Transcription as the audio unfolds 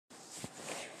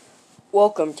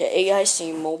Welcome to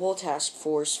AIC Mobile Task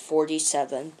Force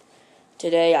 47.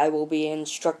 Today I will be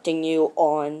instructing you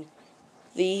on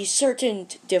the certain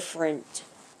different,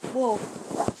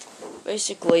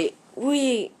 basically,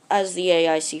 we as the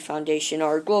AIC Foundation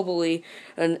are globally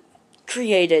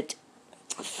created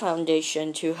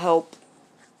foundation to help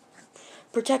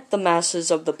protect the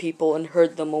masses of the people and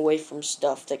herd them away from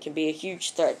stuff that can be a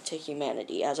huge threat to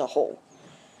humanity as a whole.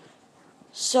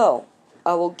 So,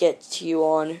 I will get to you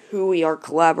on who we are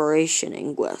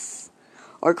collaborating with.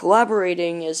 Our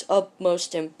collaborating is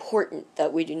utmost important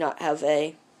that we do not have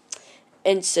a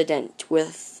incident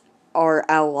with our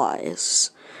allies,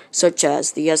 such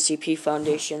as the SCP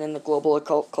Foundation and the Global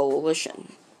Occult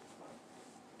Coalition.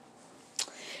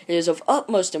 It is of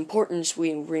utmost importance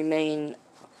we remain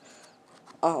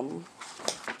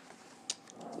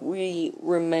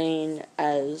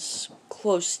as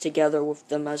close together with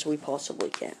them as we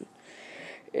possibly can.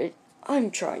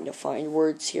 I'm trying to find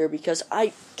words here because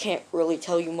I can't really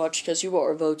tell you much because you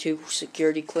are VO2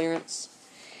 security clearance.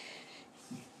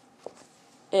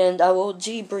 And I will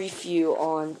debrief you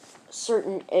on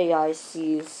certain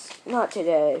AICs. Not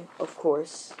today, of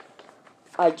course.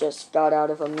 I just got out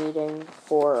of a meeting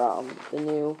for the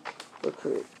new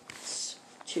recruits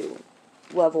to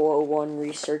Level 01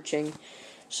 researching.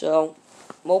 So,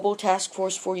 Mobile Task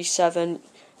Force 47,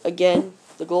 again,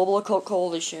 the Global Occult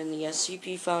Coalition, the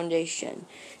SCP Foundation,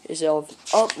 is of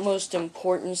utmost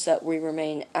importance that we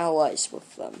remain allies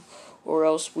with them, or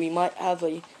else we might have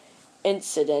an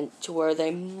incident to where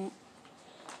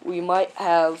we might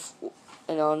have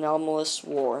an anomalous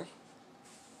war.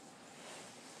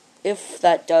 If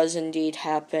that does indeed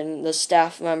happen, the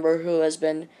staff member who has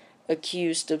been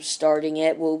accused of starting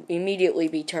it will immediately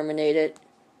be terminated,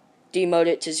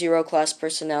 demoted to 0 class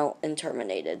personnel, and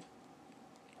terminated.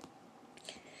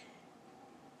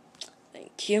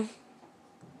 Thank you.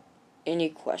 Any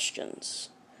questions?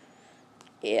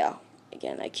 Yeah,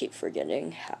 again, I keep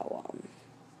forgetting how,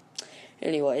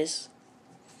 Anyways,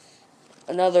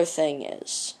 another thing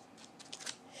is,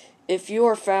 if you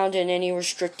are found in any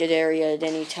restricted area at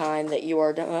any time that you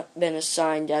are not been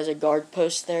assigned as a guard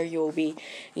post there, you will be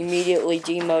immediately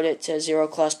demoted to 0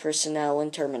 class personnel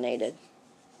and terminated.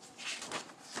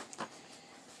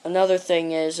 Another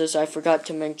thing is, as I forgot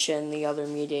to mention the other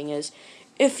meeting, is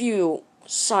if you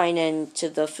sign in to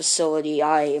the facility,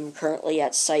 I am currently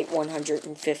at Site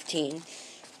 115.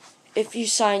 If you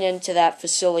sign into that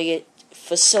facility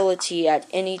at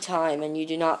any time and you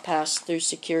do not pass through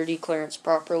security clearance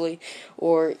properly,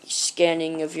 or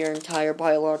scanning of your entire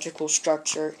biological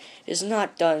structure is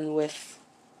not done with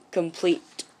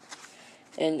complete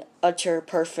and utter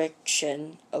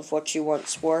perfection of what you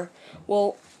once were,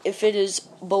 well, if it is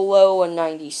below a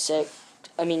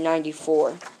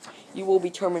 94, you will be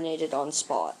terminated on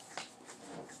spot.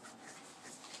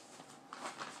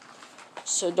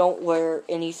 So don't wear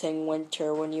anything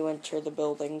winter when you enter the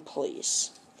building,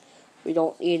 please. We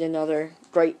don't need another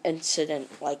great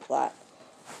incident like that.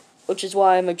 Which is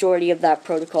why a majority of that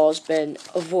protocol has been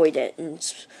avoided in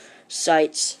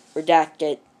sites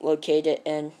redacted, located,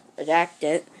 and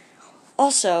redacted.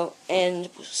 Also, in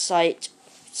sites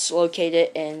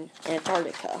located in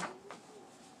Antarctica.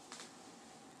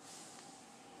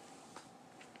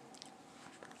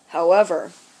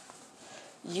 However,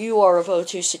 you are of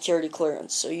O2 security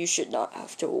clearance, so you should not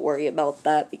have to worry about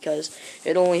that because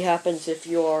it only happens if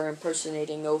you are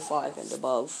impersonating O5 and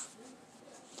above.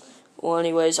 Well,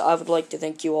 anyways, I would like to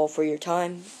thank you all for your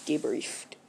time. Debriefed.